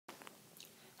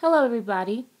Hello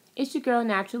everybody, it's your girl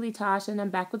Naturallytash and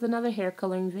I'm back with another hair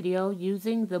coloring video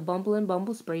using the Bumble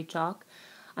Bumble spray chalk.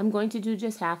 I'm going to do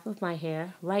just half of my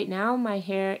hair. Right now my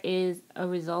hair is a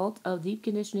result of deep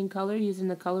conditioning color using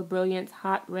the Color Brilliance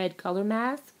Hot Red Color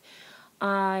Mask.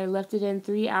 I left it in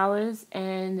 3 hours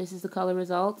and this is the color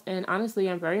result, and honestly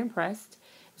I'm very impressed.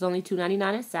 It was only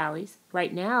 $2.99 at Sally's.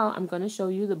 Right now I'm going to show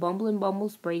you the Bumble Bumble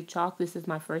spray chalk. This is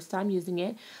my first time using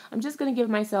it. I'm just going to give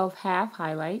myself half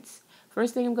highlights.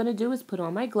 First thing I'm going to do is put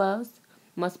on my gloves.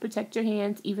 Must protect your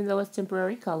hands even though it's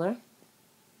temporary color.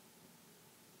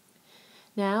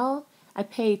 Now, I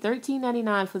paid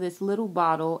 $13.99 for this little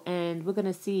bottle and we're going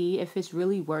to see if it's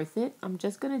really worth it. I'm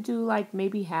just going to do like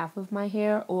maybe half of my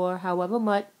hair or however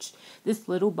much this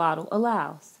little bottle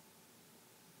allows.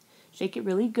 Shake it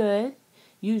really good.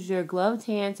 Use your gloved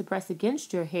hand to press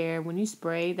against your hair when you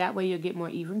spray. That way you'll get more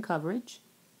even coverage.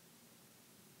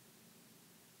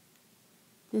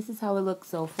 This is how it looks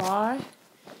so far.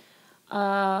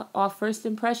 Off first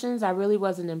impressions, I really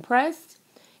wasn't impressed.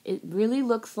 It really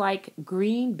looks like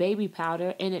green baby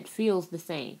powder and it feels the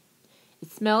same.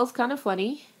 It smells kind of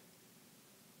funny.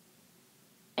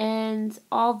 And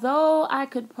although I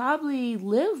could probably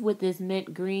live with this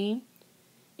mint green,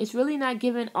 it's really not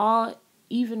giving all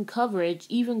even coverage,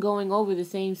 even going over the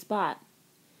same spot.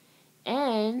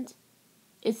 And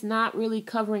it's not really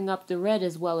covering up the red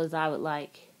as well as I would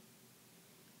like.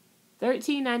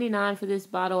 $13.99 for this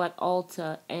bottle at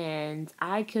Ulta, and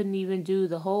I couldn't even do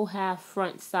the whole half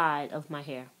front side of my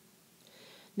hair.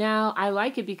 Now, I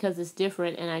like it because it's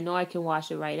different and I know I can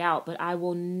wash it right out, but I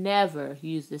will never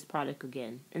use this product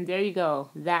again. And there you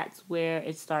go. That's where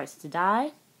it starts to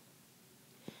die.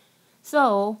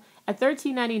 So, at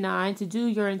 $13.99 to do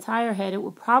your entire head, it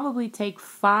would probably take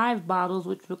 5 bottles,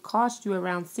 which would cost you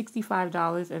around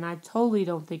 $65, and I totally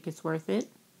don't think it's worth it.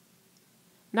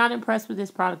 Not impressed with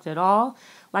this product at all.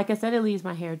 Like I said, it leaves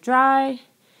my hair dry.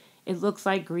 It looks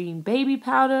like green baby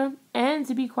powder. And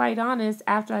to be quite honest,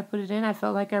 after I put it in, I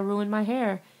felt like I ruined my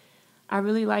hair. I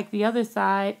really like the other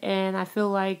side, and I feel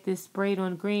like this sprayed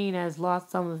on green has lost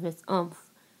some of its oomph.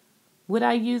 Would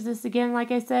I use this again, like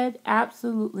I said?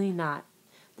 Absolutely not.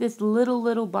 This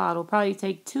little bottle probably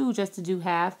take 2 just to do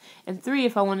half, and 3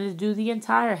 if I wanted to do the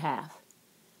entire half.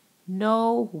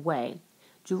 No way.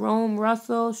 Jerome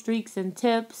Russell, Streaks and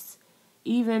Tips,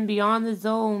 even Beyond the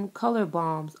Zone color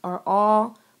bombs are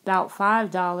all about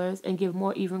 $5 and give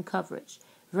more even coverage.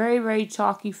 Very, very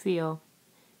chalky feel.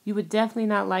 You would definitely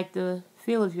not like the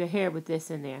feel of your hair with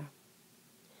this in there.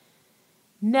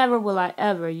 Never will I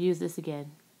ever use this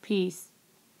again. Peace.